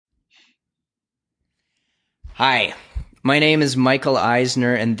Hi, my name is Michael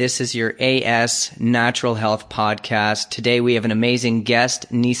Eisner, and this is your AS Natural Health Podcast. Today we have an amazing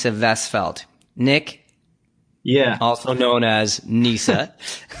guest, Nisa Westfeldt. Nick, also known as Nisa.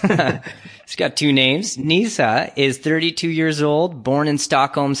 She's got two names. Nisa is 32 years old, born in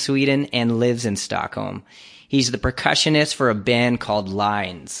Stockholm, Sweden, and lives in Stockholm. He's the percussionist for a band called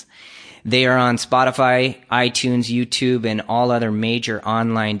Lines. They are on Spotify, iTunes, YouTube, and all other major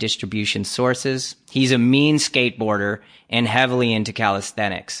online distribution sources. He's a mean skateboarder and heavily into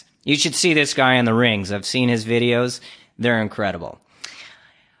calisthenics. You should see this guy on the rings. I've seen his videos. They're incredible.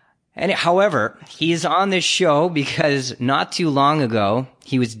 And however, he's on this show because not too long ago,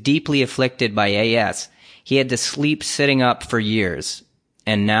 he was deeply afflicted by AS. He had to sleep sitting up for years.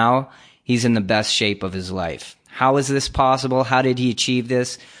 And now he's in the best shape of his life. How is this possible? How did he achieve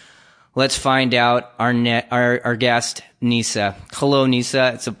this? Let's find out. Our guest, Nisa. Hello,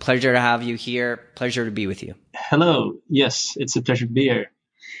 Nisa. It's a pleasure to have you here. Pleasure to be with you. Hello. Yes, it's a pleasure to be here.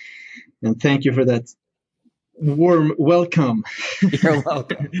 And thank you for that warm welcome. You're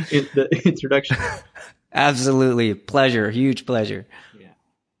welcome. In the introduction. Absolutely. Pleasure. Huge pleasure. Yeah.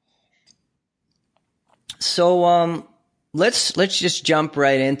 So, let's just jump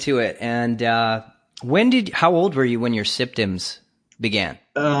right into it. And, how old were you when your symptoms began?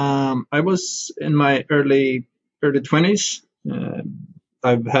 I was in my early 20s.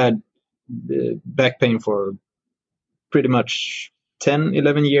 I've had back pain for pretty much 10,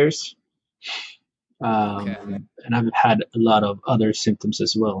 11 years. Okay. And I've had a lot of other symptoms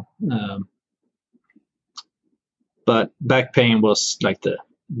as well. But back pain was like the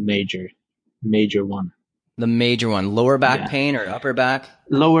major one. The major one, lower back pain or upper back?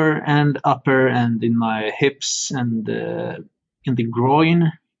 Lower and upper, and in my hips and in the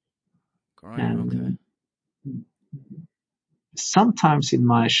groin. And sometimes in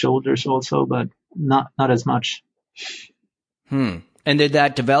my shoulders also, but not as much. And did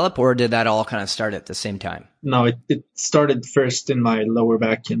that develop, or did that all kind of start at the same time? No, it started first in my lower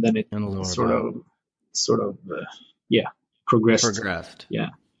back, and then it sort of progressed. Yeah.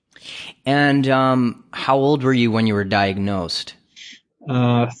 And how old were you when you were diagnosed?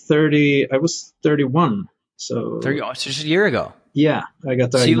 30. I was 31. So 30. So just a year ago. Yeah, I got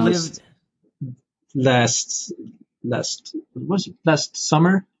diagnosed. So you lived last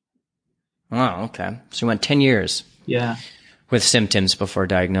summer. Oh, okay. So you went 10 years. Yeah. With symptoms before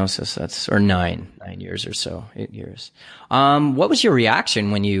diagnosis. Or 9 years or so, 8 years. What was your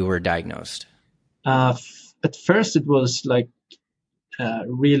reaction when you were diagnosed? At first it was like,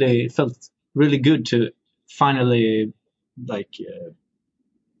 felt really good to finally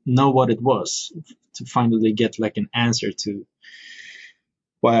know what it was, to finally get like an answer to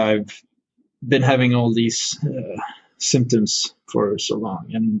why I've been having all these symptoms for so long.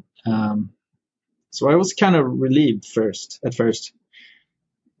 And so I was kind of relieved at first.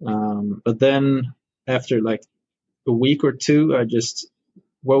 But then after like a week or two, I just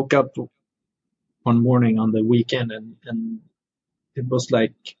woke up one morning on the weekend and it was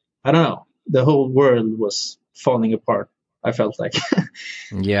like, I don't know, the whole world was falling apart, I felt like.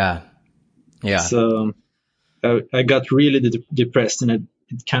 Yeah. So I got really depressed, and it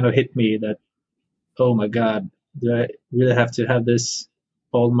kind of hit me that, oh my God, do I really have to have this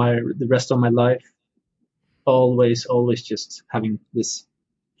the rest of my life? Always just having this,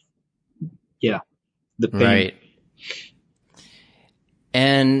 the pain. Right.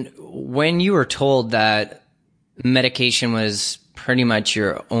 And when you were told that medication was pretty much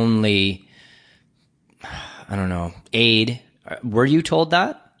your only, aid, were you told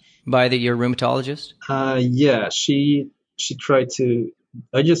that by your rheumatologist? Yeah, she tried to.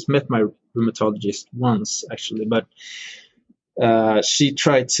 I just met my rheumatologist once actually, but she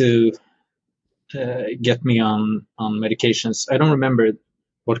tried to get me on medications. I don't remember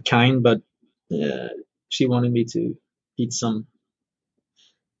what kind, but she wanted me to eat some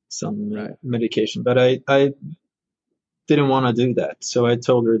medication, but I didn't want to do that. So I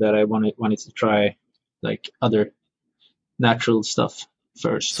told her that I wanted to try like other natural stuff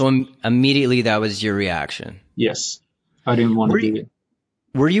first. So immediately that was your reaction? Yes. I didn't want to do it.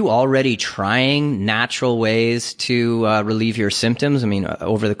 Were you already trying natural ways to relieve your symptoms? I mean,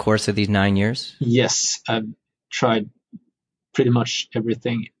 over the course of these 9 years? Yes, I've tried pretty much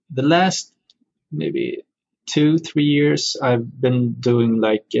everything. The last maybe 2-3 years, I've been doing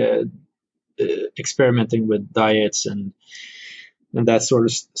like experimenting with diets and that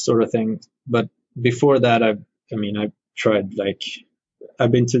sort of thing. But before that, I've tried, like,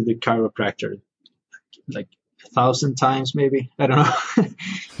 I've been to the chiropractor like 1,000 times, maybe. I don't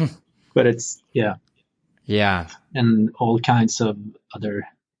know. But it's, yeah, and all kinds of other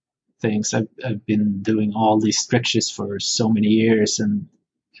things. I've been doing all these stretches for so many years, and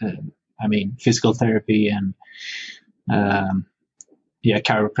I mean physical therapy and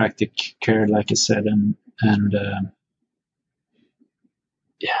chiropractic care, like I said, and a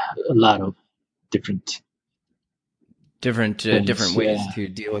lot of different different ways to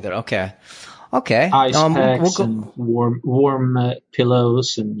deal with it. Okay. Ice packs and warm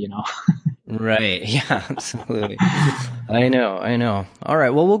pillows, and Right. Yeah, absolutely. I know. All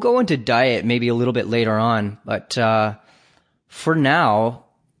right. Well, we'll go into diet maybe a little bit later on, but for now,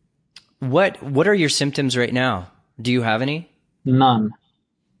 what are your symptoms right now? Do you have any? None.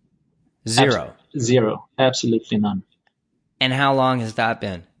 Zero. Zero. Absolutely none. And how long has that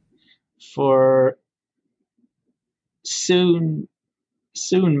been? For soon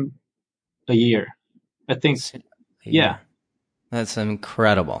a year, I think. Yeah. That's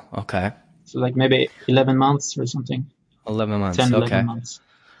incredible. Okay. So like maybe 11 months or something. 11 months. 10, 11 months.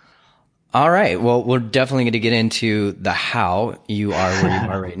 All right. Well, we're definitely going to get into the how you are where you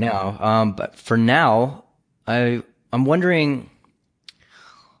are right now. But for now, I'm wondering,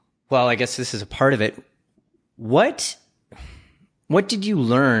 well, I guess this is a part of it. What did you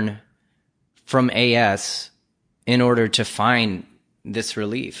learn from AS in order to find this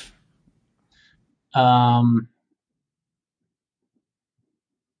relief?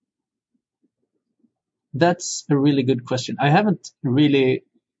 That's a really good question. I haven't really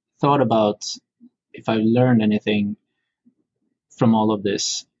thought about if I learned anything from all of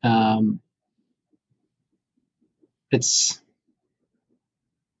this. It's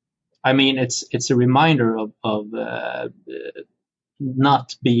a reminder of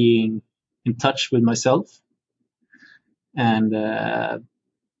not being in touch with myself, and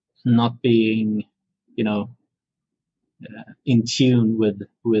not being, in tune with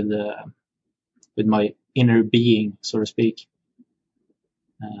my inner being, so to speak.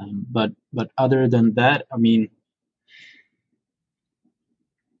 But other than that, I mean,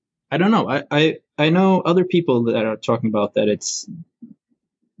 I don't know. I know other people that are talking about that it's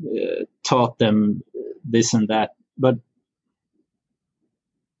taught them this and that, but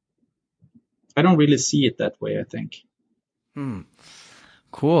I don't really see it that way, I think.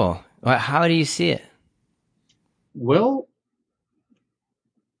 Cool. How do you see it? Well,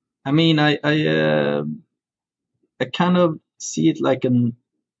 I mean, I kind of see it like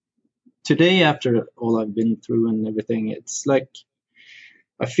today, after all I've been through and everything, it's like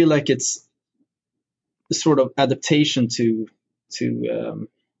I feel like it's a sort of adaptation to the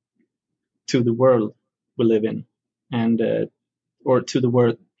world we live in, and or to the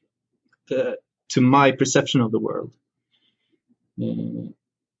world, to my perception of the world. And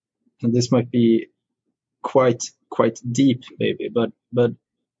this might be quite deep, maybe, but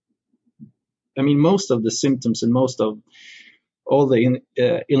I mean, most of the symptoms and most of all the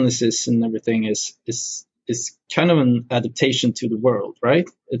illnesses and everything is kind of an adaptation to the world, right?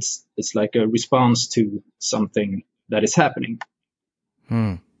 It's like a response to something that is happening.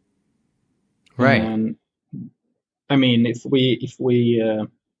 Right. And I mean, if we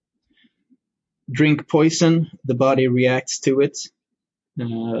drink poison, the body reacts to it.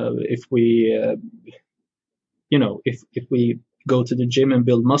 If we, if we go to the gym and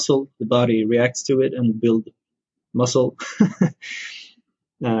build muscle, the body reacts to it and build muscle.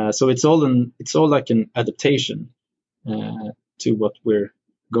 So it's all like an adaptation to what we're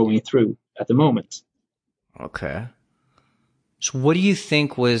going through at the moment. Okay. So what do you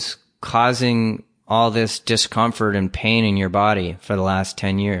think was causing all this discomfort and pain in your body for the last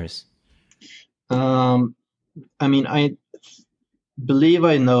 10 years? I mean, I believe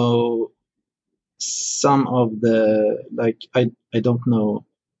I know some of the, like, I don't know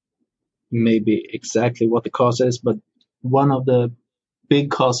maybe exactly what the cause is, but one of the big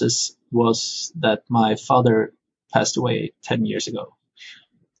causes was that my father passed away 10 years ago.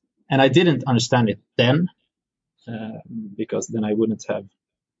 And I didn't understand it then, because then I wouldn't have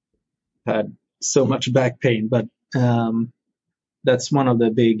had so much back pain. But that's one of the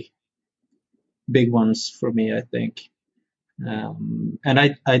big ones for me, I think. And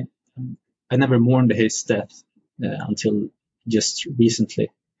I never mourned his death until just recently.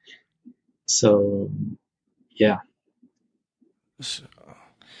 So, yeah.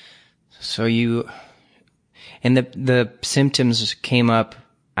 So you, and the symptoms came up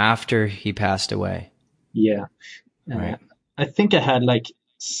after he passed away. Yeah. Right. I think I had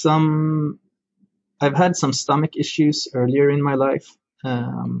I've had some stomach issues earlier in my life.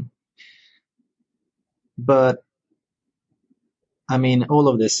 But I mean, all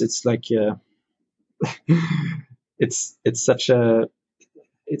of this, it's like, it's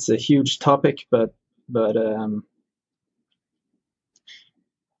a huge topic, but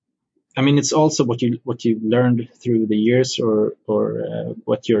I mean, it's also what you learned through the years, or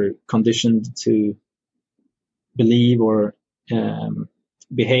what you're conditioned to believe or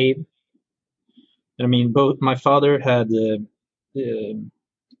behave. I mean, both my father had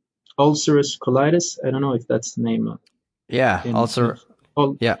ulcerous colitis. I don't know if that's the name. Yeah,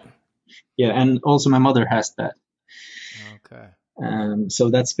 yeah, and also my mother has that. Okay. So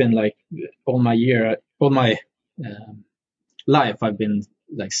that's been like all my life, I've been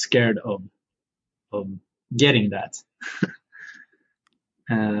like scared of getting that.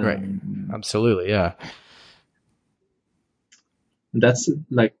 Right. Absolutely. Yeah. That's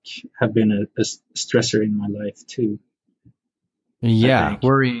like have been a stressor in my life too. Yeah.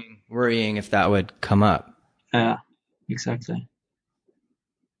 Worrying if that would come up. Exactly.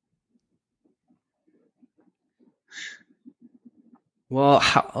 Well,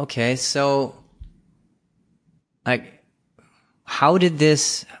 okay. So like, how did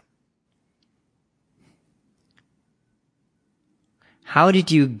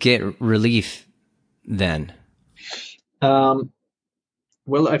you get relief then?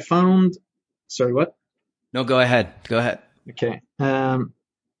 Well, I found, sorry, what? No, go ahead. Okay.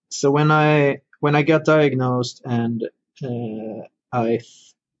 So when I got diagnosed and I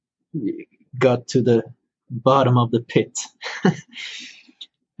got to the bottom of the pit,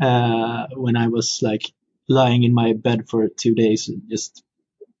 when I was like lying in my bed for 2 days, just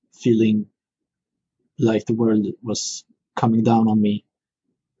feeling like the world was coming down on me.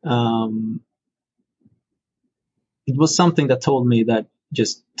 It was something that told me that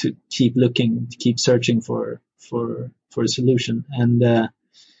just to keep looking, to keep searching for a solution. And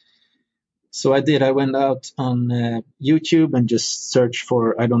so I did. I went out on YouTube and just searched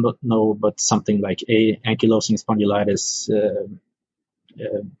for, I don't know, but something like ankylosing spondylitis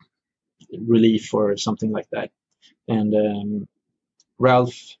relief or something like that. And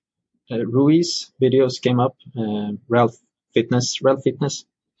Ralph Ruiz videos came up, Ralph Fitness.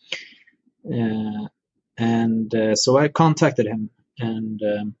 So I contacted him, and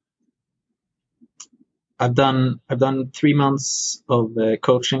I've done 3 months of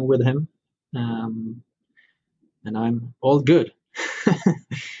coaching with him, and I'm all good.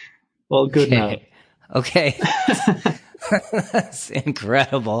 All good now. Okay. That's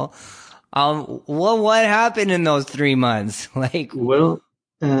incredible. What happened in those 3 months? Well,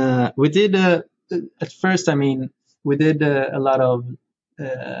 we did at first. I mean, we did a lot of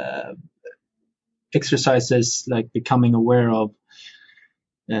exercises, like becoming aware of,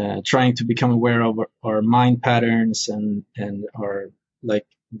 trying to become aware of our mind patterns and our, like,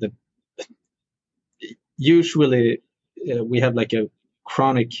 the usually we have like a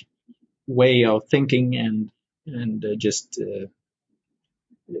chronic way of thinking and just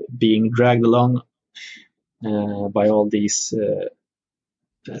being dragged along by all these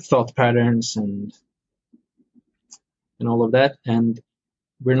thought patterns and all of that, and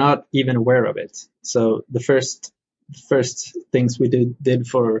we're not even aware of it. So the first things we did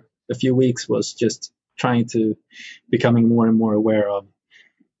for a few weeks was just trying to becoming more and more aware of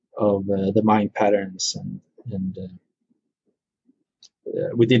the mind patterns, and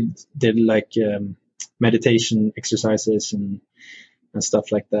we did like meditation exercises and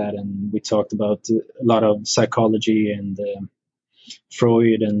stuff like that, and we talked about a lot of psychology and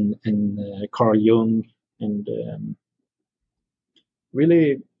Freud and Carl Jung, and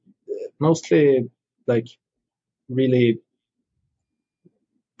really mostly like really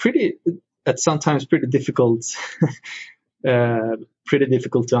pretty, at sometimes pretty difficult to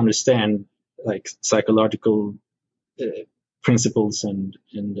understand, like psychological principles and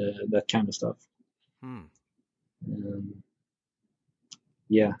that kind of stuff.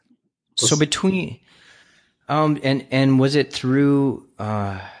 Yeah. So between and was it through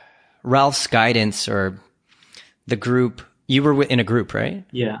Ralph's guidance or the group? You were in a group, right?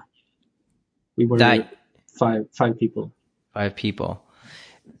 Yeah, we were five people. 5 people.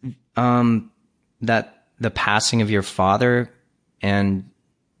 That the passing of your father, and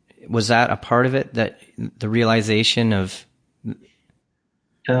was that a part of it? That the realization of?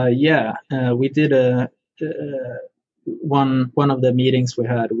 Yeah, we did one of the meetings we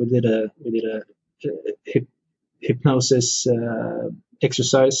had. We did a hypnosis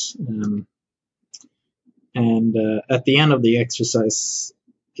exercise, and at the end of the exercise,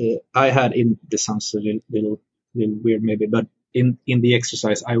 I had this sounds a little weird maybe, but in the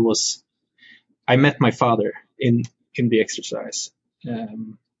exercise I met my father in the exercise,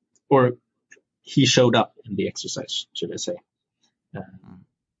 or he showed up in the exercise, should I say.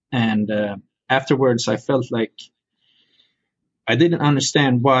 And afterwards I felt like I didn't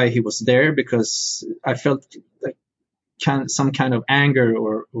understand why he was there, because I felt like some kind of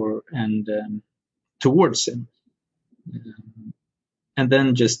anger and towards him. And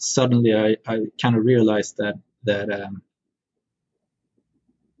then just suddenly I kind of realized that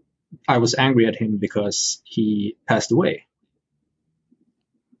I was angry at him because he passed away,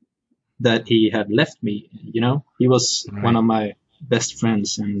 that he had left me, he was Right. one of my best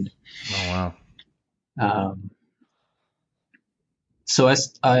friends. And oh wow. So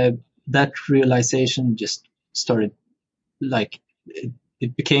as that realization just started, like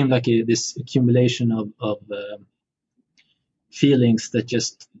it became like this accumulation of feelings that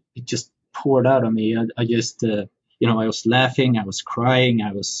just poured out on me. I just I was laughing, I was crying,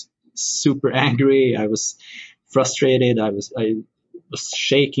 I was super angry, I was frustrated, I was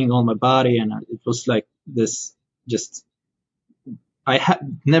shaking all my body, and it was like this. Just I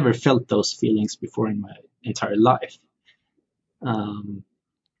had never felt those feelings before in my entire life, and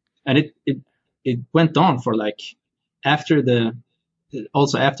it went on for like after the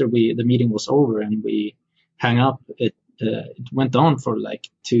meeting was over and we hung up. It went on for like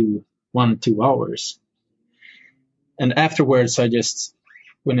 2 hours, and afterwards I just,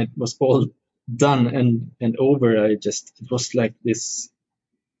 when it was all done and over, it was like this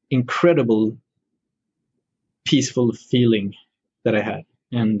incredible peaceful feeling that I had.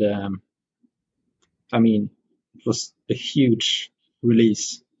 And I mean, it was a huge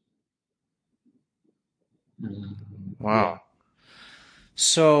release. Wow. Yeah.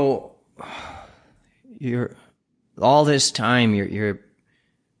 So you're all this time, you're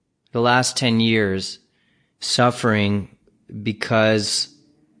the last 10 years suffering because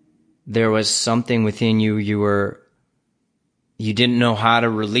there was something within you you didn't know how to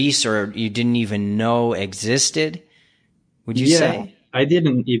release, or you didn't even know existed, would you say? I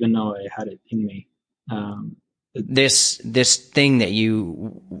didn't even know I had it in me. This thing that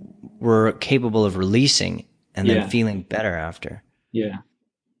you were capable of releasing and then feeling better after. Yeah.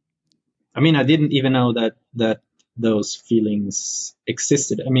 I mean, I didn't even know that those feelings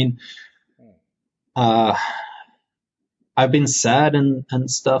existed. I mean, I've been sad and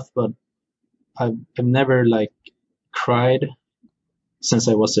stuff, but I've never like cried since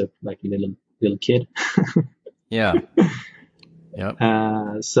I was a little kid. Yeah. Yep.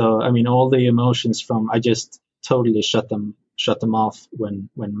 So I mean, all the emotions I just totally shut them off when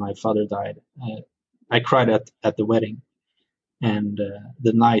my father died. I cried at the wedding, and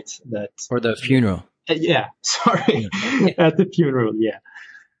the night that, or the funeral. Yeah, sorry, at the funeral, yeah.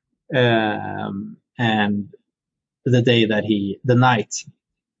 And the night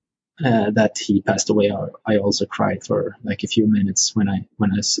that he passed away, I also cried for like a few minutes when I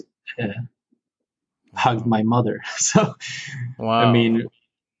hugged my mother. So, wow. I mean,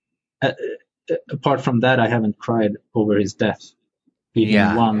 apart from that, I haven't cried over his death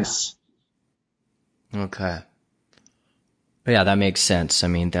even once. Okay. Yeah, that makes sense. I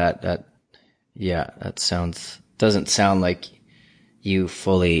mean, that doesn't sound like you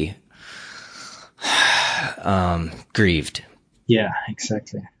fully grieved. Yeah,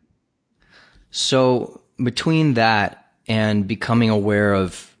 exactly. So between that and becoming aware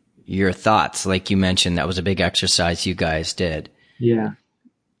of your thoughts, like you mentioned, that was a big exercise you guys did. Yeah.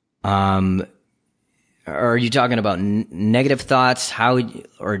 Are you talking about negative thoughts,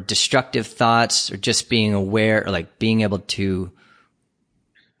 or destructive thoughts, or just being aware, or like being able to?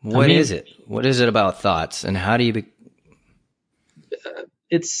 What is it? What is it about thoughts, and how do you?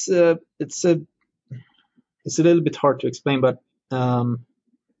 It's a little bit hard to explain, but I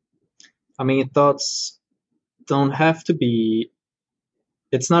mean, thoughts don't have to be.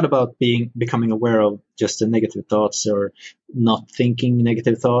 It's not about becoming aware of just the negative thoughts, or not thinking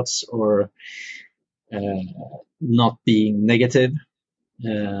negative thoughts, or not being negative.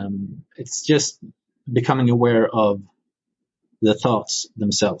 It's just becoming aware of the thoughts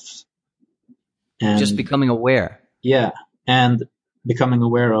themselves. And just becoming aware. Yeah. And becoming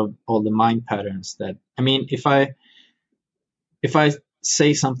aware of all the mind patterns that, I mean, if I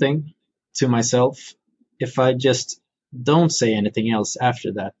say something to myself, if I just don't say anything else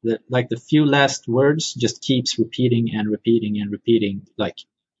after that, the few last words just keeps repeating and repeating and repeating, like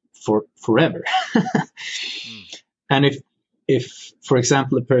forever. And if for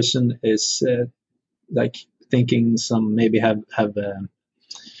example a person is like thinking maybe have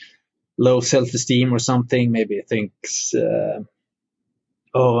low self-esteem or something, maybe thinks,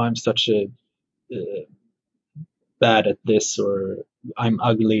 oh, I'm such a bad at this, or I'm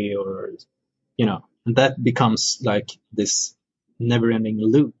ugly, or and that becomes like this never-ending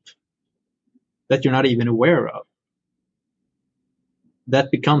loop that you're not even aware of.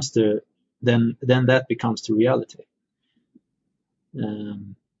 That becomes then that becomes the reality.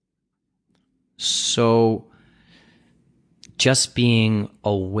 So just being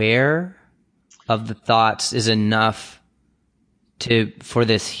aware of the thoughts is enough for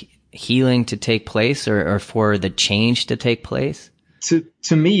this healing to take place, or for the change to take place?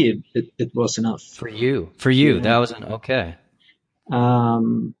 To me, it was enough. For you, yeah. That was okay.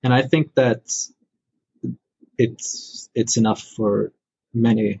 And I think that it's enough for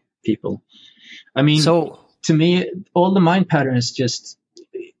many people. I mean, so to me, all the mind patterns just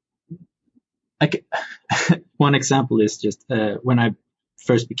like one example is just when I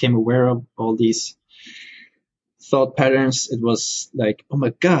first became aware of all these thought patterns, it was like, oh my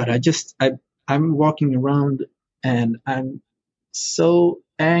God, I'm walking around and I'm so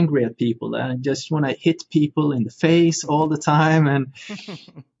angry at people. I just want to hit people in the face all the time. And,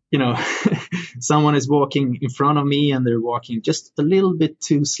 someone is walking in front of me and they're walking just a little bit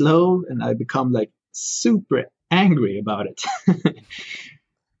too slow. And I become like super angry about it.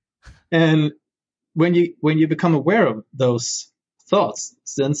 And when you become aware of those thoughts,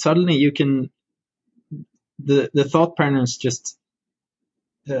 then suddenly you can, the thought patterns just,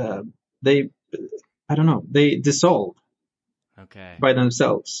 they dissolve. Okay. By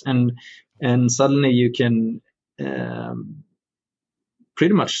themselves, and suddenly you can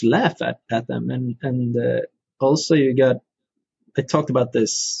pretty much laugh at them, and also I talked about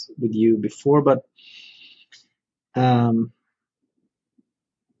this with you before, but the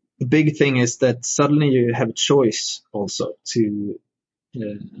big thing is that suddenly you have a choice also to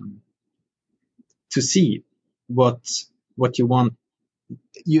see what you want.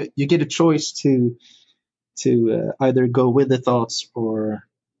 You get a choice to either go with the thoughts, or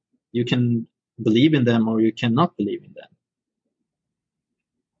you can believe in them, or you cannot believe in them.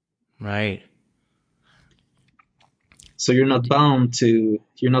 Right. So you're not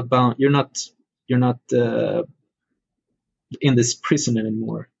in this prison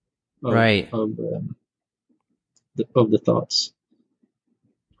anymore. Right. Of the thoughts.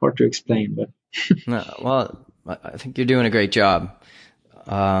 Hard to explain, but. No, well, I think you're doing a great job.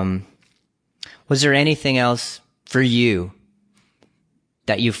 Was there anything else for you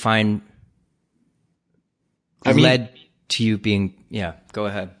that you find led to you being? Yeah, go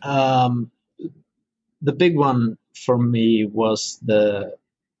ahead. The big one for me was the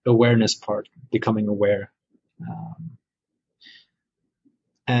awareness part, becoming aware,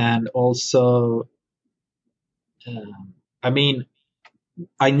 and also, I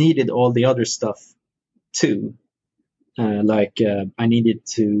needed all the other stuff too. I needed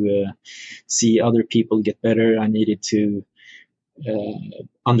to see other people get better. I needed to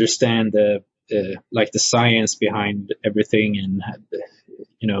understand the science behind everything, and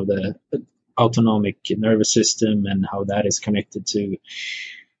the autonomic nervous system and how that is connected to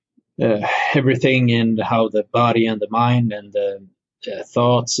everything, and how the body and the mind and the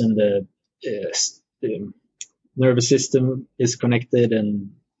thoughts and the nervous system is connected.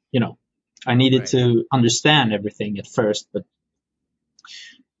 And I needed to understand everything at first, but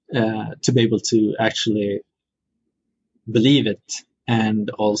to be able to actually believe it, and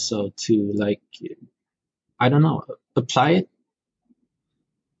also to apply it.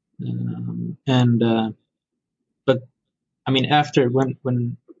 But after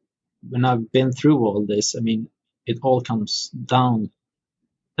when I've been through all this, it all comes down,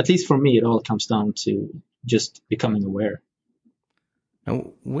 at least for me, it all comes down to just becoming aware.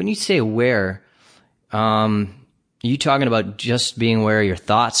 Now, when you say aware, are you talking about just being aware of your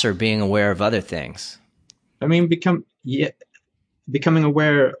thoughts, or being aware of other things? Becoming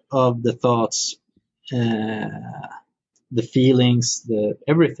aware of the thoughts, the feelings, the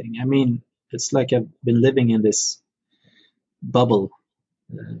everything. It's like I've been living in this bubble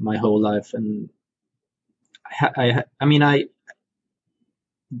my whole life, and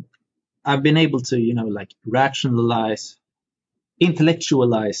I've been able to rationalize,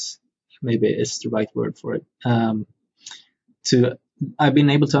 intellectualize, maybe is the right word for it. I've been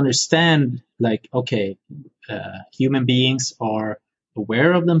able to understand, human beings are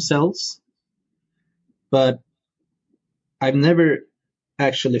aware of themselves, but I've never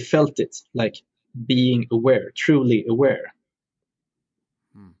actually felt it, like being aware, truly aware,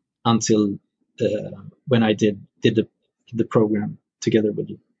 until when I did the program together with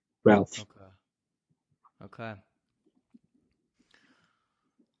Ralph. Okay.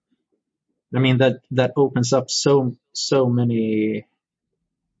 That opens up so many.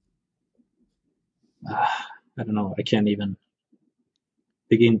 I don't know. I can't even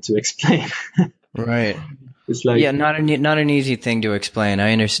begin to explain. Right. It's like, not an easy thing to explain.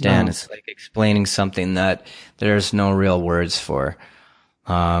 I understand. No. It's like explaining something that there's no real words for,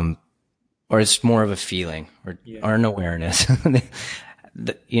 or it's more of a feeling or an awareness.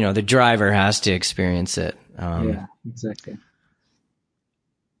 The driver has to experience it. Yeah, exactly.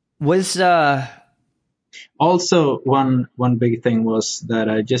 Was Also, one big thing was that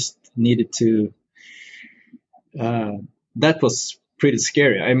I just needed to. That was pretty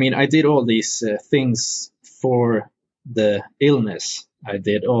scary. I mean, I did all these things for the illness. I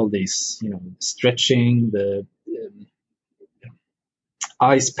did all these, stretching, the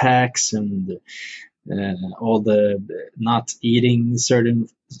ice packs, and all the not eating certain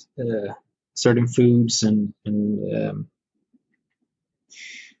foods, and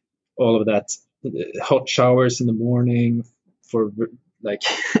all of that, hot showers in the morning for like,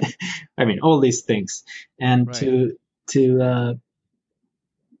 I mean, all these things, and right.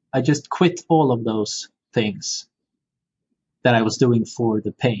 I just quit all of those things that I was doing for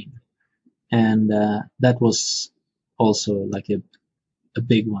the pain, and that was also like a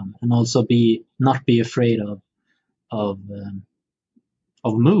big one, and also not be afraid of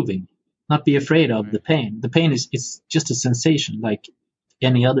moving, not be afraid of the pain. The pain is just a sensation, like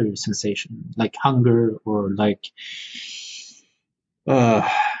any other sensation, like hunger, or like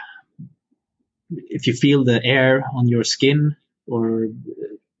if you feel the air on your skin, or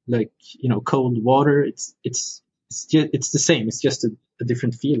like cold water. It's the same. It's just a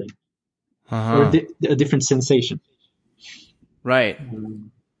different feeling, or a different sensation. Right.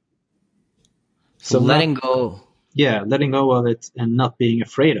 So letting go. Yeah, letting go of it and not being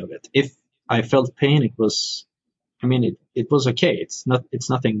afraid of it. If I felt pain, it was okay. It's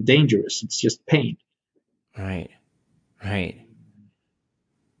nothing dangerous. It's just pain. Right.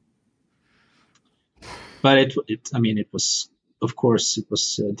 But it was, of course, it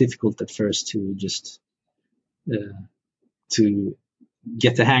was difficult at first to just to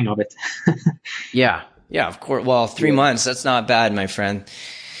get the hang of it. Yeah, of course. Well, 3 months, that's not bad, my friend.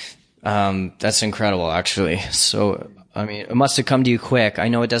 That's incredible, actually. So, I mean, it must have come to you quick. I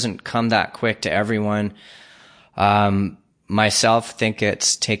know it doesn't come that quick to everyone. Myself think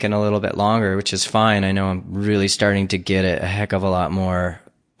it's taken a little bit longer, which is fine. I know I'm really starting to get it a heck of a lot more.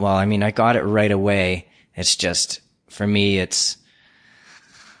 Well, I mean, I got it right away. It's just, for me, it's,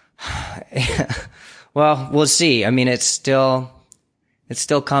 well, we'll see. I mean, it's still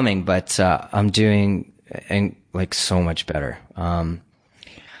coming, but, I'm doing like so much better.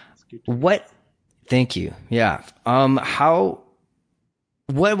 Thank you. Yeah. What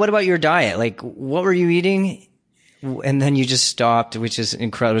about your diet? Like, what were you eating? And then you just stopped, which is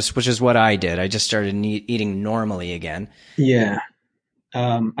incredible, which is what I did. I just started eating normally again. Yeah.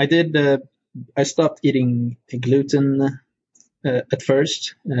 I stopped eating gluten at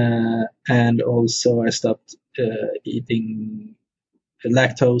first, and also I stopped eating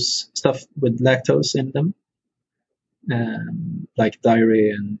stuff with lactose in them, like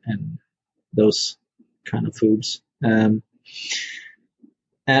dairy and those kind of foods. And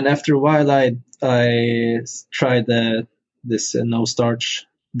after a while, I tried this no starch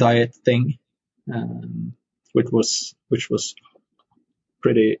diet thing, which was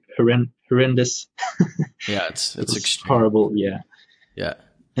pretty horrendous. Yeah, it's extreme. Horrible. Yeah.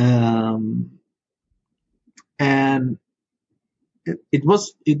 And it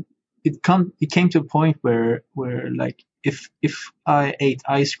came to a point where like if I ate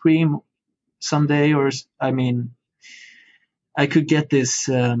ice cream someday, or I mean, I could get this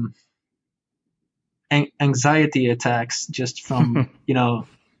anxiety attacks just from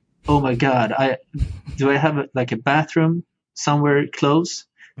oh my God, do I have like a bathroom somewhere close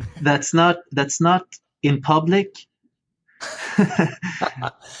that's not in public?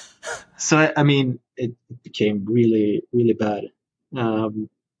 So I mean, it became really, really bad.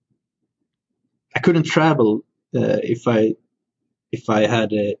 I couldn't travel if I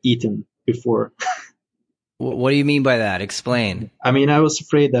had eaten before. What do you mean by that? Explain. I mean, I was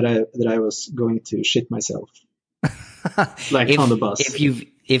afraid that I was going to shit myself, like on the bus. If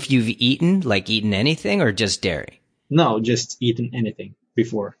you've eaten anything, or just dairy? No, just eaten anything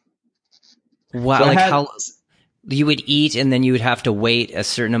before. Wow, so how you would eat and then you would have to wait a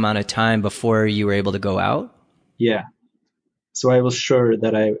certain amount of time before you were able to go out? Yeah. So I was sure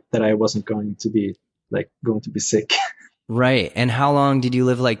that I wasn't going to be sick. Right. And how long did you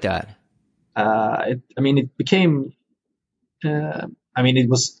live like that? It became. It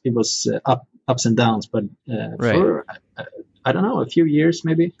was ups and downs, but right. For I don't know, a few years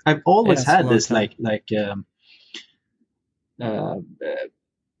maybe. I've always had this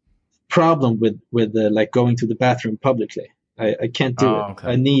problem with like going to the bathroom publicly. I can't do it. Okay.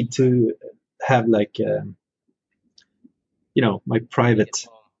 I need to have like my private,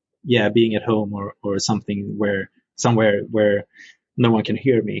 being at home or something somewhere where no one can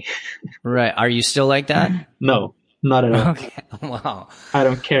hear me. Right. Are you still like that? No, not at all. Okay. Wow. I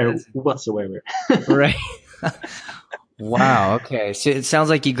don't care whatsoever. Right. Wow. Okay. So it sounds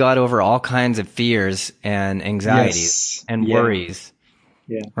like you got over all kinds of fears and anxieties Yes. and Yeah. worries.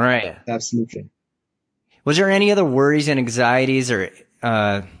 Yeah. Right. Absolutely. Was there any other worries and anxieties or,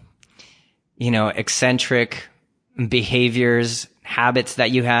 eccentric behaviors, habits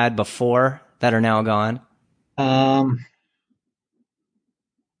that you had before that are now gone? I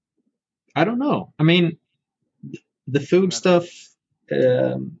don't know. I mean, the food stuff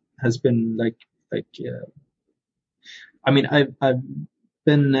has been I mean, I've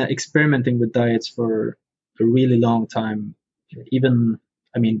been experimenting with diets for a really long time. Even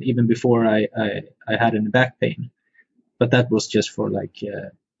even before I had any back pain, but that was just for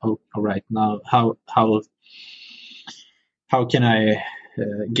oh, all right, now how can I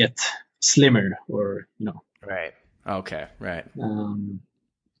get slimmer, or Right. Okay. Right.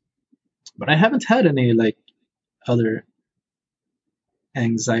 but I haven't had any like other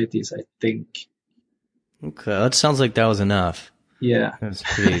anxieties, I think. Okay. That sounds like that was enough. Yeah. That's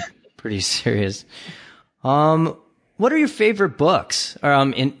pretty serious. What are your favorite books,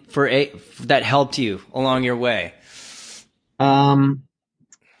 that helped you along your way? Um,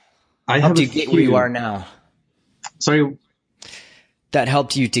 I have Helped a you get where you are few. now? Sorry. That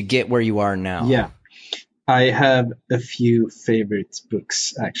helped you to get where you are now? Yeah, I have a few favorite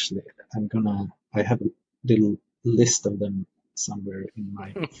books actually. I have a little list of them somewhere in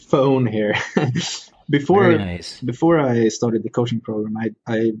my phone here. Very before nice. before I started the coaching program,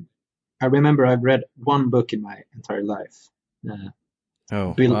 I remember I've read one book in my entire life.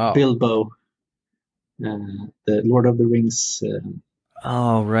 Oh, wow. Bilbo, the Lord of the Rings.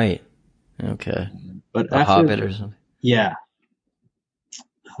 Oh, right. Okay. But The after, Hobbit or something. yeah.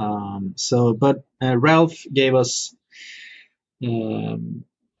 But Ralph gave us um,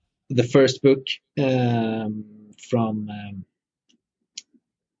 the first book from um,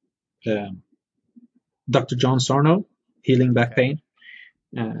 Dr. John Sarno, Healing Back Okay.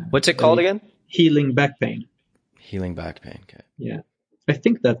 Pain. What's it called again? Healing Back Pain. Healing Back Pain. Okay. Yeah, I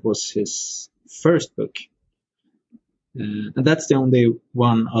think that was his first book, and that's the only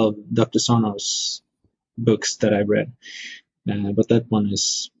one of Dr. Sarno's books that I read. But that one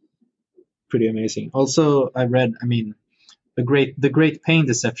is pretty amazing. Also, I read, the Great Pain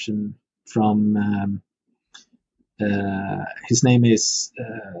Deception from his name is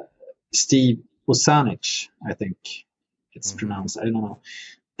Steve Osanich, I think it's Mm-hmm. pronounced. I don't know.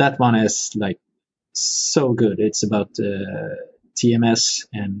 That one is like so good. It's about TMS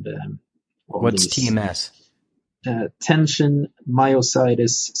and all What's these TMS? tension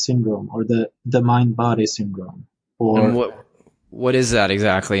myositis syndrome, or the mind body syndrome. And Or what is that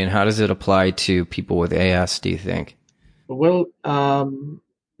exactly, and how does it apply to people with AS, do you think? well,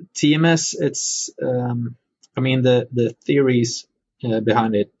 TMS. It's the theories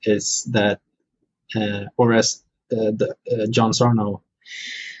behind it is that, or as John Sarno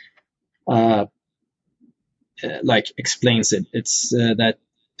uh, explains it. It's that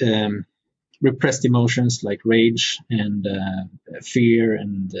repressed emotions like rage and fear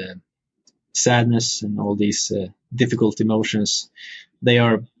and sadness and all these difficult emotions, they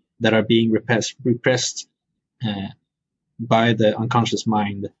are that are being repressed uh, by the unconscious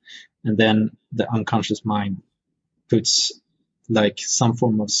mind, and then the unconscious mind puts like some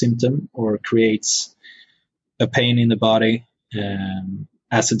form of symptom or creates a pain in the body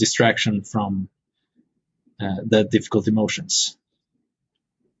as a distraction from the difficult emotions.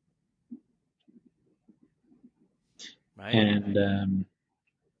 Right. And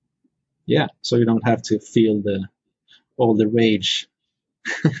yeah, so you don't have to feel all the rage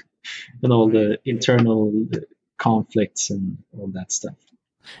and all the internal conflicts and all that stuff.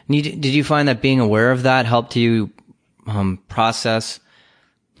 Did you find that being aware of that helped you process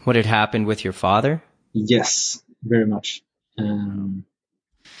what had happened with your father? Yes, very much.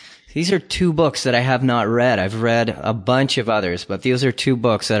 These are two books that I have not read. I've read a bunch of others, but these are two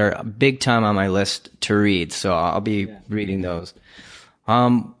books that are big time on my list to read. So I'll be reading those.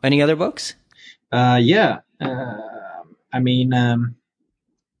 Any other books? Yeah.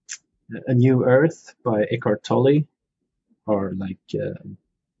 A New Earth by Eckhart Tolle are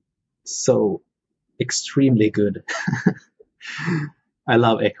so extremely good. I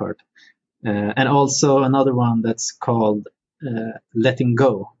love Eckhart. And also another one that's called Letting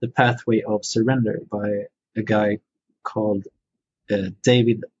Go, The Pathway of Surrender, by a guy called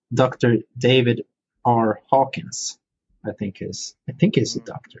Dr. David R. Hawkins. I think he's a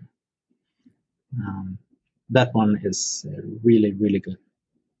doctor. That one is really, really good.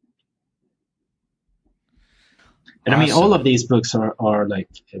 And Awesome. all of these books are like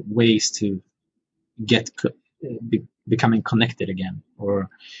ways to get becoming connected again, or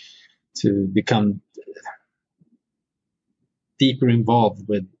to become deeper involved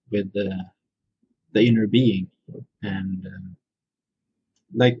with the inner being, and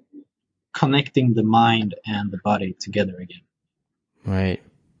like connecting the mind and the body together again. Right.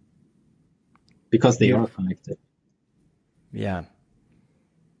 Because they are connected. Yeah.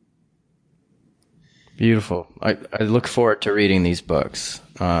 Beautiful. I look forward to reading these books.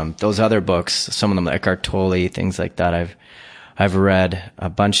 Those other books, some of them, Eckhart Tolle, things like that. I've read a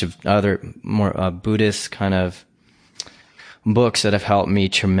bunch of other more Buddhist kind of books that have helped me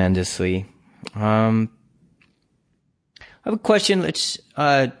tremendously. I have a question. Let's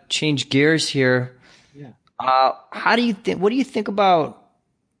change gears here. Yeah. How do you think? What do you think about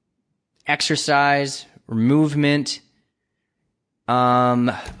exercise or movement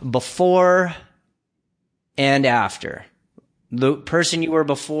before and after? The person you were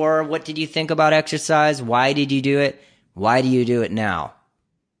before, what did you think about exercise? Why did you do it? Why do you do it now?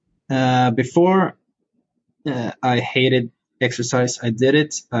 Before, I hated exercise. I did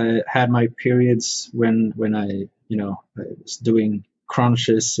it. I had my periods when I was doing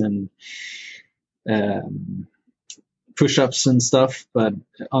crunches and push-ups and stuff, but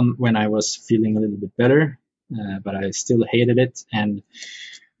when I was feeling a little bit better, but I still hated it. And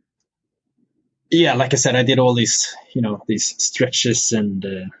yeah, like I said, I did all these stretches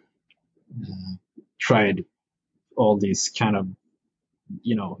and tried all these kind of,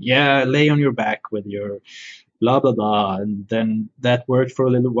 lay on your back with your blah, blah, blah. And then that worked for a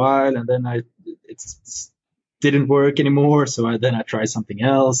little while. And then it didn't work anymore. So I tried something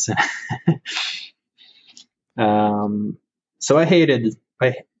else. So I hated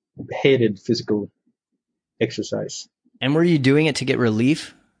physical exercise. And were you doing it to get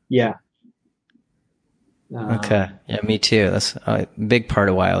relief? Yeah. Okay. Yeah, me too. That's a big part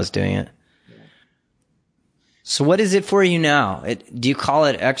of why I was doing it. Yeah. So what is it for you now? Do you call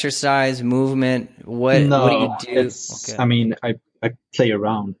it exercise, movement? What do you do? Okay. I mean, I play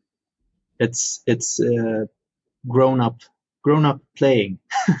around. It's grown up playing.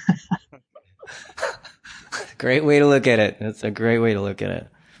 Great way to look at it. That's a great way to look at it.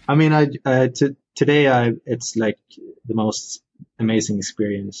 I mean, today it's like the most amazing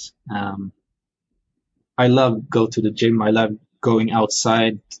experience. I love go to the gym. I love going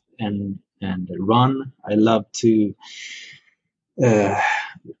outside and run. I love to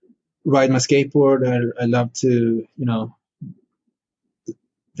ride my skateboard. I love to,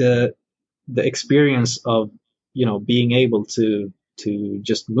 the experience of, being able to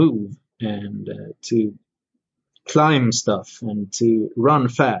just move and to climb stuff and to run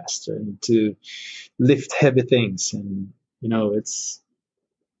fast and to lift heavy things. And,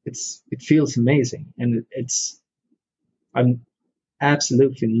 it feels amazing. And I'm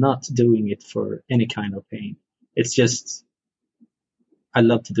absolutely not doing it for any kind of pain. It's just, I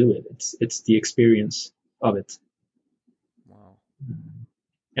love to do it. It's the experience of it. Wow.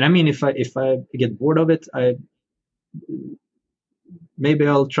 And I mean, if I get bored of it, maybe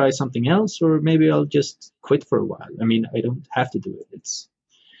I'll try something else, or maybe I'll just quit for a while. I mean, I don't have to do it. It's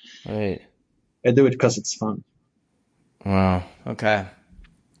right. I do it because it's fun. Wow. Okay.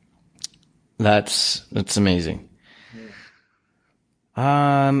 That's amazing. Yeah.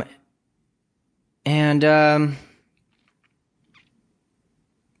 I'm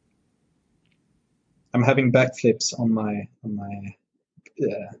having backflips on my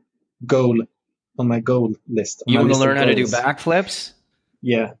goal list. You want to learn how to do backflips?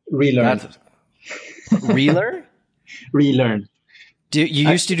 Yeah, relearn. Relearn? Relearn. You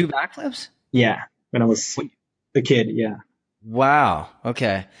used to do backflips? Yeah, when I was a kid. Yeah. Wow.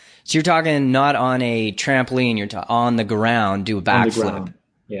 Okay. So you're talking not on a trampoline. You're on the ground. Do a backflip.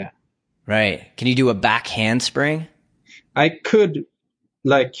 Yeah. Right. Can you do a back handspring? I could,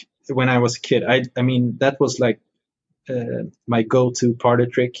 like when I was a kid. I mean that was like my go-to party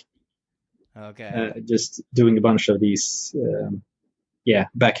trick. Okay. Just doing a bunch of these,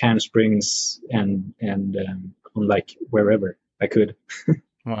 back handsprings and on like wherever I could.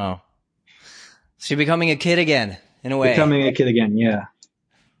 Wow. So you're becoming a kid again, in a way. Becoming a kid again, yeah.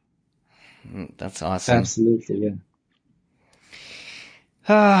 That's awesome. Absolutely, yeah.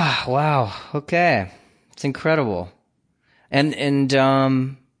 Ah, wow. Okay. It's incredible. And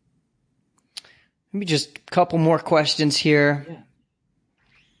maybe just a couple more questions here. Yeah.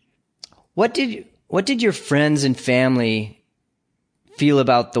 What did your friends and family feel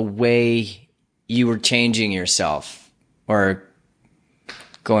about the way you were changing yourself or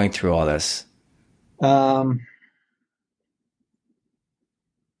going through all this?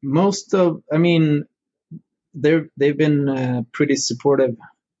 They've been pretty supportive,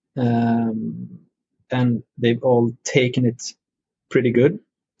 and they've all taken it pretty good.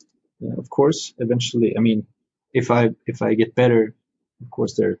 Of course, eventually, I mean, if I get better, of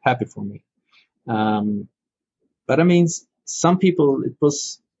course they're happy for me. But I mean, some people, it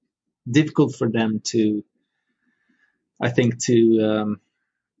was difficult for them to, I think, to.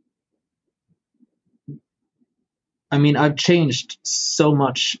 I mean, I've changed so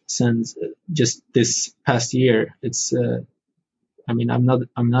much since just this past year. It's, I mean, I'm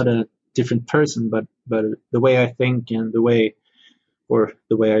not a different person, but the way I think and the way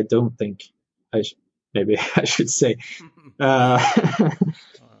I don't think, maybe I should say. But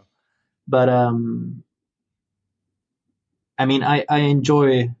I mean, I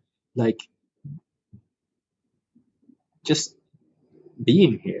enjoy like just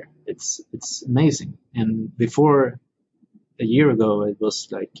being here. It's amazing. And before a year ago, it was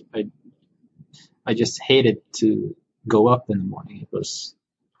like I just hated to go up in the morning. It was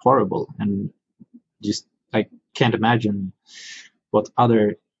horrible, and just I can't imagine what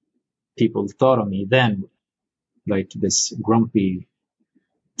other people thought of me then, like this grumpy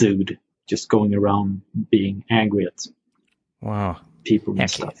dude just going around being angry at people and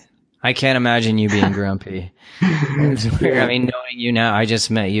stuff. I can't imagine you being grumpy. It's weird. I mean, knowing you now, I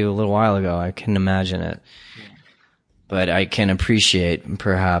just met you a little while ago. I can imagine it. Yeah. But I can appreciate,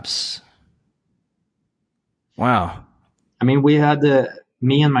 perhaps. Wow. I mean, we had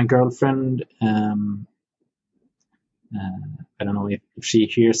me and my girlfriend. I don't know if she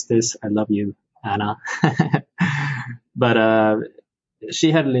hears this. I love you, Anna. But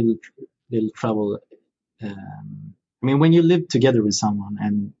she had a little trouble. I mean, when you live together with someone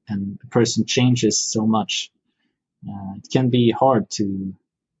and the person changes so much, it can be hard to,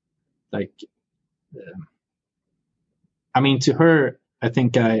 like, I mean, to her, I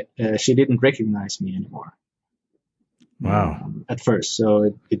think she didn't recognize me anymore. Wow. At first,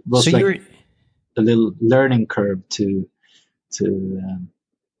 so it was a little learning curve to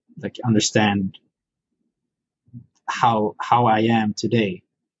like understand how I am today,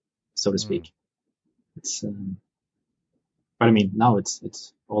 so to speak. It's but I mean, now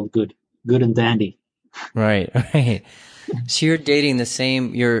it's all good and dandy. Right. So you're dating the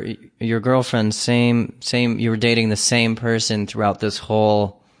same, your girlfriend, same, you were dating the same person throughout this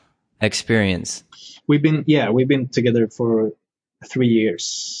whole experience. We've been together for 3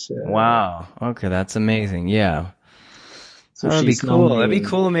 years. Wow. Okay, that's amazing. Yeah. So that'd be cool. That'd be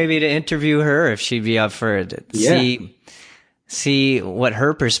cool maybe to interview her if she'd be up for it. Yeah. See what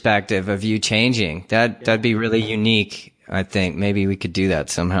her perspective of you changing. That'd be really unique, I think. Maybe we could do that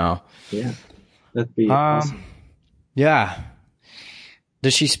somehow. Yeah. That'd be awesome. Yeah.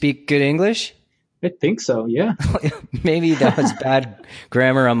 Does she speak good English? I think so, yeah. Maybe that was bad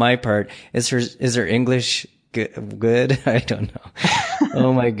grammar on my part. Is her English good? I don't know.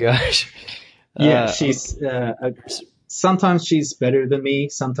 Oh my gosh. Yeah, she's sometimes she's better than me.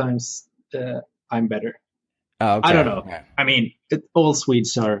 Sometimes I'm better. Oh, okay. I don't know. Yeah. I mean, all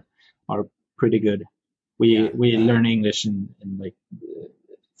Swedes are pretty good. We learn English in like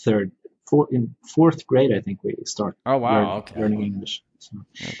fourth grade. I think we start. Oh wow! Learning English. So.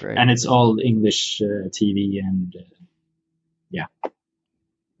 Oh, great. And it's all English TV and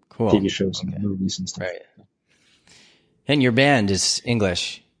cool TV shows and movies and stuff. Right. And your band is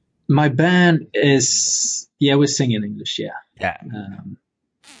English. My band is we sing in English. Yeah.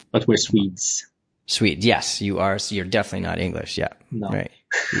 But we're Swedes. Swedes, yes, you are. So you're definitely not English. Yeah. No. Right.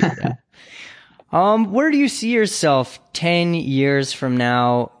 Yeah. Where do you see yourself 10 years from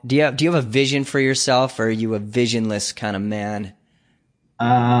now? Do you have a vision for yourself, or are you a visionless kind of man?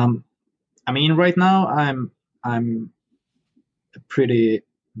 I mean, right now I'm pretty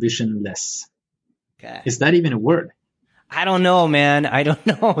visionless. Okay. Is that even a word? I don't know, man. I don't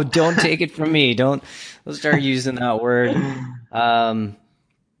know. Don't take it from me. Don't start using that word.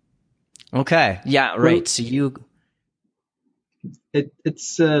 Okay. Yeah. Right. Well, so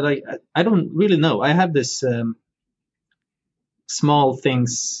it's like I don't really know. I have this small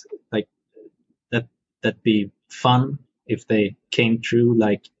things like that be fun if they came true,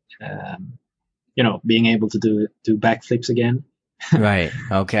 like being able to do backflips again. Right.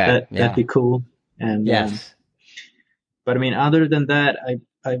 Okay. That'd be cool. And yes. But I mean, other than that,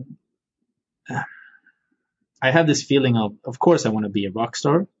 I have this feeling of course I want to be a rock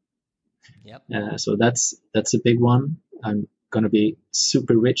star. Yep. So that's a big one. I'm going to be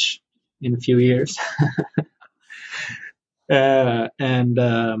super rich in a few years. But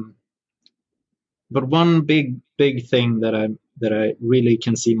one big thing that I really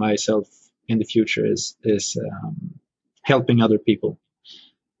can see myself in the future is helping other people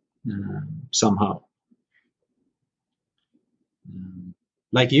somehow,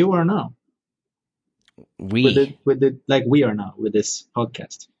 like you are now. With it, like we are now with this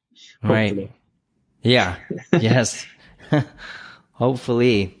podcast. Hopefully. Right. Yeah. Yes.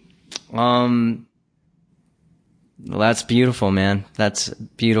 Hopefully. Well, that's beautiful, man. That's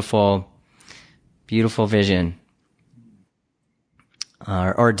beautiful, beautiful vision,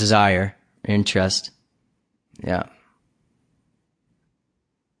 or desire, interest. Yeah.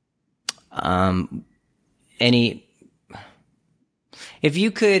 Any, if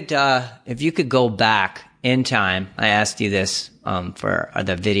you could go back in time, I asked you this, for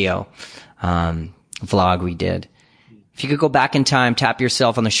the video, vlog we did. If you could go back in time, tap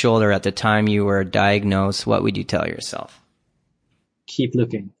yourself on the shoulder at the time you were diagnosed, what would you tell yourself? Keep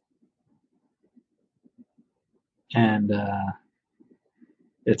looking. And,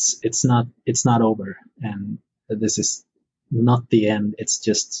 it's not over. And this is not the end. It's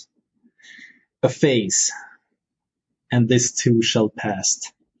just a phase. And this too shall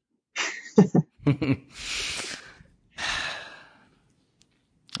pass.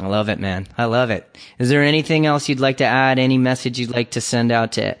 I love it, man. I love it. Is there anything else you'd like to add? Any message you'd like to send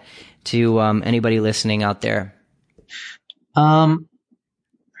out to anybody listening out there? I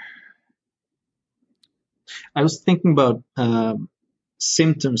was thinking about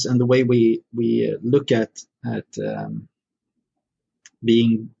symptoms and the way we look at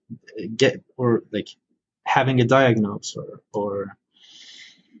being having a diagnosis or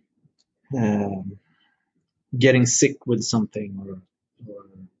getting sick with something or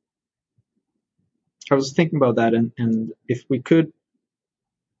I was thinking about that, and if we could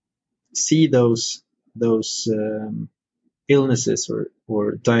see those illnesses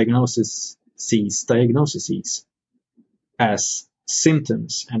or diagnoses as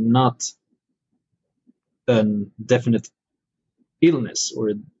symptoms and not a definite illness or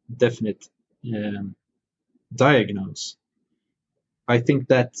a definite diagnose, I think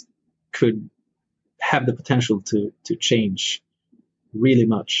that could have the potential to change really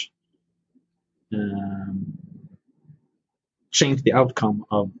much, change the outcome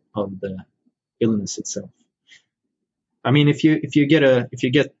of the illness itself. I mean, if you get a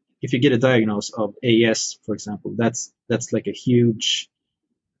diagnosis of AS, for example, that's like a huge.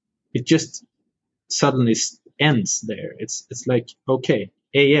 It just suddenly ends there. It's like, okay,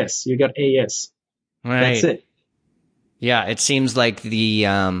 AS, you got AS. Right. That's it. Yeah, it seems like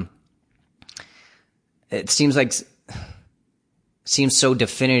seems so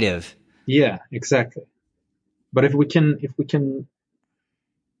definitive. Yeah, exactly. But if we can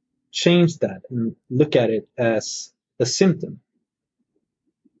change that and look at it as a symptom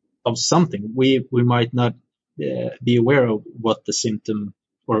of something, we might not be aware of what the symptom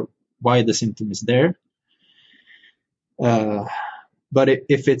or why the symptom is there. But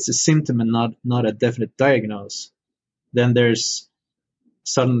if it's a symptom and not a definite diagnosis, then there's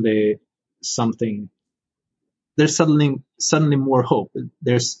suddenly something. There's suddenly more hope.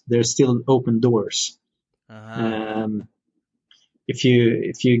 There's still open doors. Uh-huh. If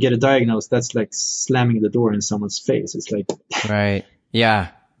you get a diagnosis, that's like slamming the door in someone's face. It's like right, yeah,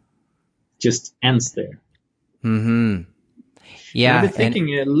 just ends there. Mm-hmm. Yeah, and I've been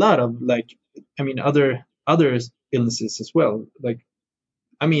thinking a lot of other illnesses as well. Like,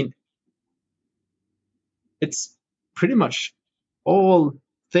 I mean, it's pretty much all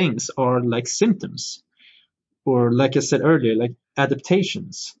things are like symptoms, or like I said earlier, like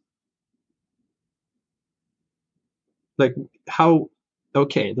adaptations. Like how,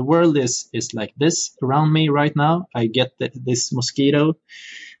 okay, the world is like this around me right now. I get this mosquito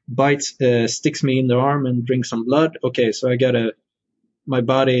bite, sticks me in the arm and drinks some blood. Okay, so my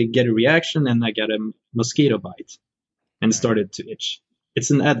body get a reaction and I got a mosquito bite and started to itch. It's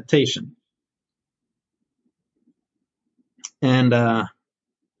an adaptation. And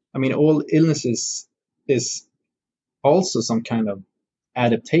all illnesses is also some kind of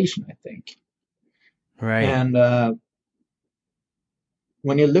adaptation, I think. Right. And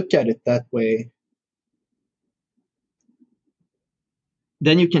when you look at it that way,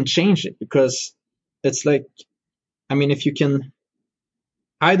 then you can change it, because it's like, if you can,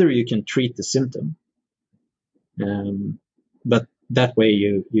 either you can treat the symptom, but that way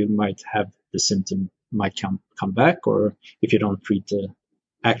you might have the symptom might come back, or if you don't treat the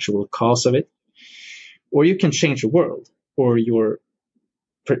actual cause of it, or you can change the world or your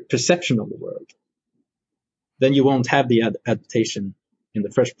perception of the world. Then you won't have the adaptation in the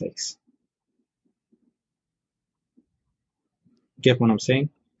first place. Get what I'm saying?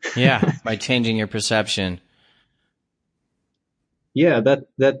 Yeah, by changing your perception. Yeah,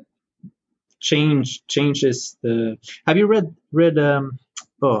 that changes the. Have you read? I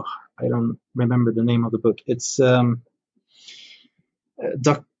don't remember the name of the book. It's Lipton.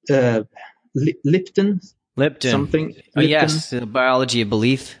 Something. Lipton. Yes, the Biology of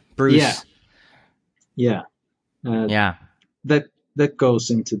Belief. Bruce. Yeah. Yeah. Yeah. That goes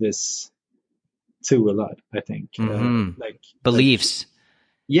into this too a lot, I think. Beliefs.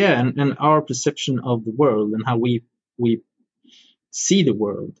 Yeah, and our perception of the world and how we see the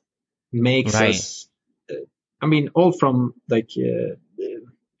world makes us. I mean, all from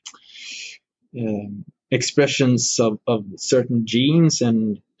expressions of certain genes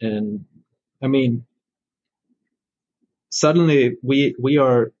and I mean, suddenly we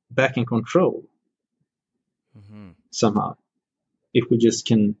are back in control somehow if we just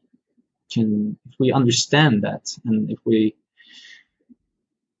can if we understand that, and if we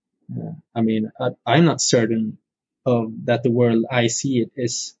I mean, I'm not certain of that the world I see it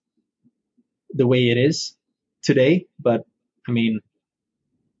is the way it is today, but I mean,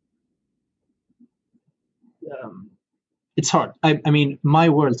 it's hard. I mean, my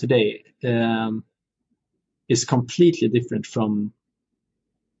world today is completely different from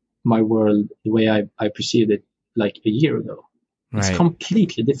my world the way I perceived it like a year ago. It's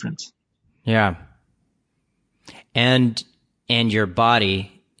completely different. Yeah. And your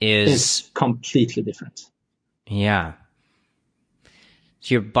body is completely different. Yeah.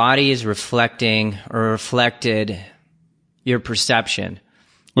 So your body is reflecting or reflected your perception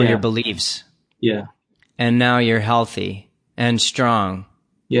or your beliefs. Yeah. And now you're healthy and strong.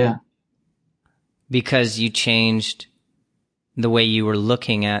 Yeah. Because you changed the way you were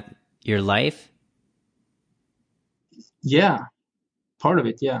looking at your life? Yeah. Part of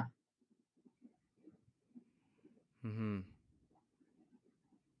it, yeah. Mm-hmm.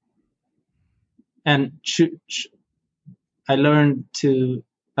 And I learned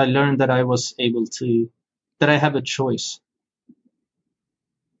that I was able to, that I have a choice.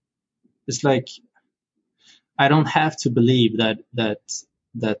 It's like, I don't have to believe that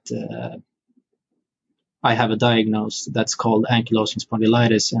I have a diagnosis that's called ankylosing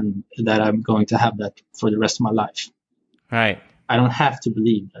spondylitis and that I'm going to have that for the rest of my life. Right. I don't have to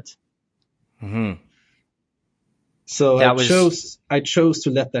believe that. Mm-hmm. So I chose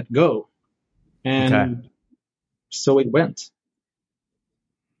to let that go. And so it went.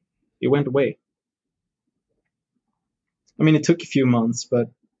 It went away. I mean, it took a few months, but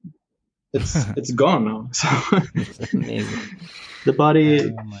it's gone now. So That's amazing. The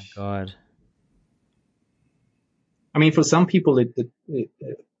body. Oh my God. I mean, for some people,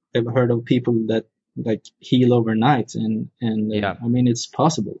 I've heard of people that like heal overnight, and yeah. I mean, it's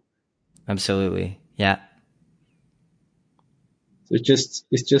possible. Absolutely, yeah. So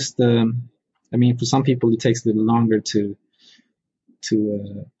it's just. I mean, for some people, it takes a little longer to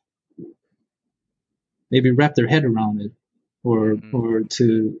maybe wrap their head around it, or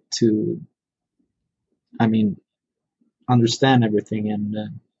to I mean, understand everything,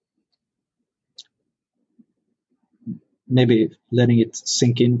 and maybe letting it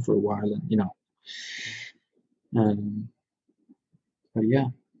sink in for a while, and but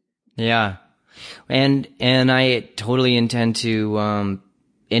yeah, and I totally intend to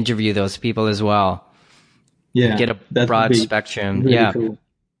interview those people as well. Yeah, get a broad spectrum. Really yeah, cool.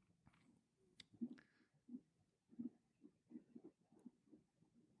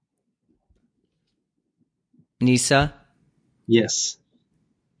 Nisa. Yes.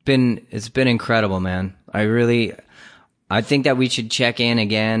 It's been incredible, man. I think that we should check in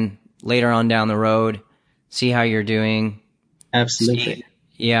again later on down the road, see how you're doing. Absolutely.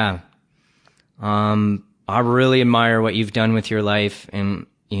 Yeah. I really admire what you've done with your life, and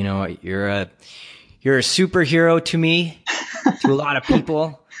you're a superhero to me, to a lot of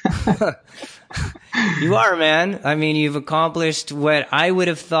people. You are, man. I mean, you've accomplished what I would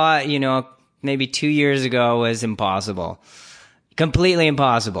have thought, maybe 2 years ago was impossible. Completely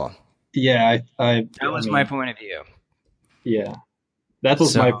impossible. Yeah, that was my point of view. Yeah, that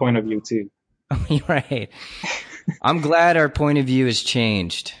was my point of view too. Right. I'm glad our point of view has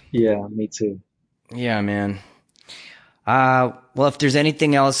changed. Yeah, me too. Yeah, man. Well, if there's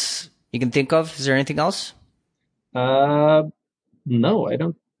anything else you can think of, is there anything else? No, I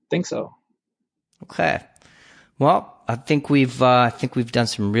don't think so. Okay. Well, I think we've done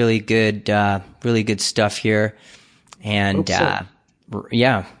some really good stuff here, and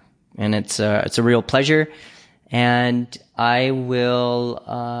yeah, and it's a real pleasure, and I will.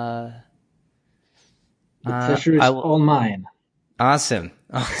 The pleasure is all mine. Awesome.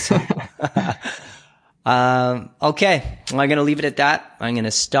 Okay, well, I'm gonna leave it at that. I'm gonna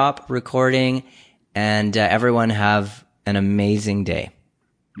stop recording, and everyone have an amazing day.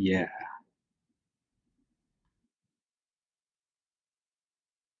 Yeah.